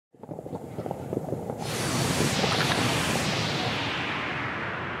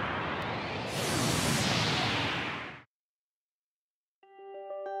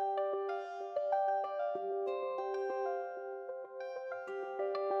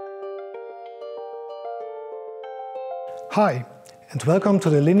Hi, and welcome to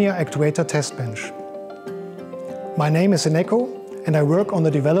the Linear Actuator Test Bench. My name is Eneko, and I work on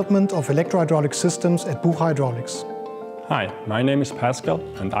the development of electro-hydraulic systems at Bucher Hydraulics. Hi, my name is Pascal,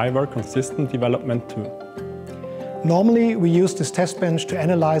 and I work on system development too. Normally, we use this test bench to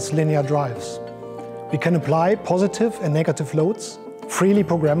analyze linear drives. We can apply positive and negative loads, freely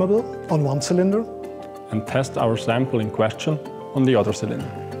programmable, on one cylinder, and test our sample in question on the other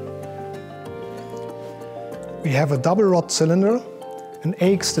cylinder. We have a double rod cylinder, an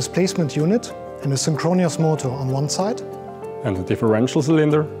AX displacement unit and a synchronous motor on one side. And a differential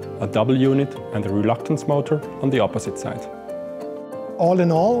cylinder, a double unit and a reluctance motor on the opposite side. All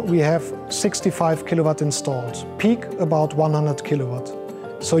in all, we have 65 kilowatt installed, peak about 100 kilowatt.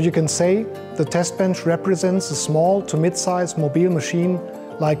 So you can say the test bench represents a small to mid-size mobile machine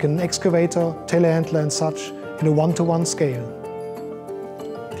like an excavator, telehandler and such in a one-to-one scale.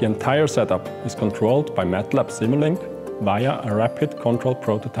 The entire setup is controlled by MATLAB Simulink via a rapid control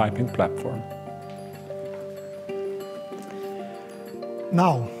prototyping platform.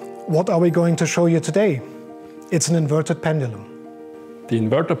 Now, what are we going to show you today? It's an inverted pendulum. The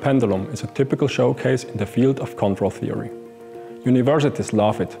inverter pendulum is a typical showcase in the field of control theory. Universities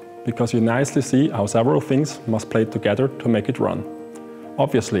love it because you nicely see how several things must play together to make it run.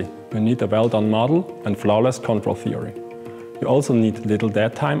 Obviously, you need a well-done model and flawless control theory. You also need little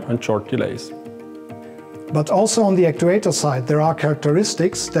dead time and short delays. But also on the actuator side, there are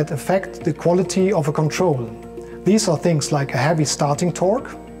characteristics that affect the quality of a control. These are things like a heavy starting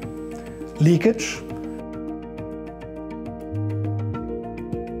torque, leakage,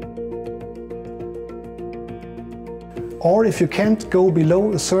 or if you can't go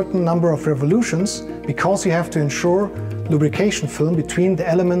below a certain number of revolutions because you have to ensure lubrication film between the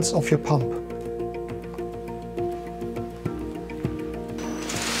elements of your pump.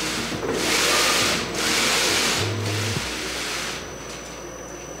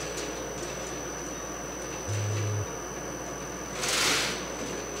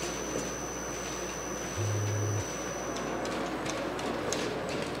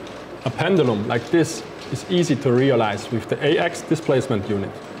 A pendulum like this is easy to realize with the AX displacement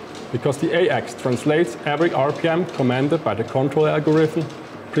unit, because the AX translates every RPM commanded by the control algorithm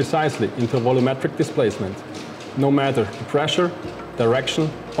precisely into volumetric displacement, no matter the pressure, direction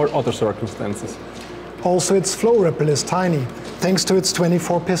or other circumstances. Also, its flow ripple is tiny, thanks to its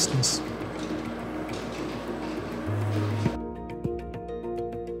 24 pistons.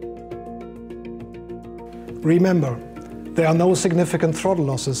 Remember, there are no significant throttle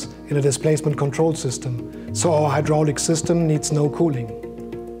losses in a displacement control system, so our hydraulic system needs no cooling.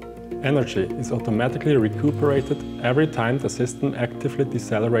 Energy is automatically recuperated every time the system actively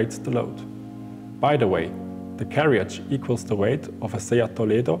decelerates the load. By the way, the carriage equals the weight of a Seat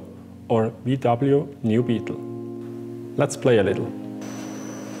Toledo or VW New Beetle. Let's play a little.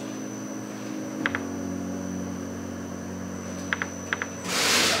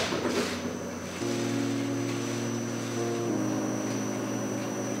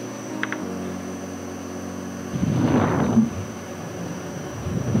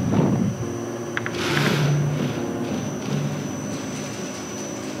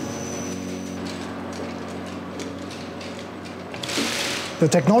 The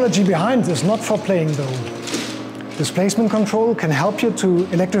technology behind is not for playing though. Displacement control can help you to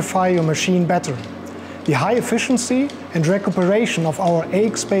electrify your machine better. The high efficiency and recuperation of our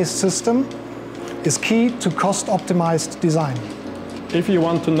AX-based system is key to cost-optimized design. If you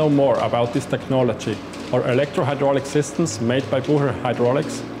want to know more about this technology or electro-hydraulic systems made by Bucher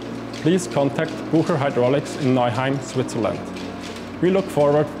Hydraulics, please contact Bucher Hydraulics in Neuheim, Switzerland. We look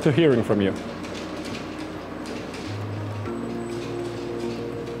forward to hearing from you.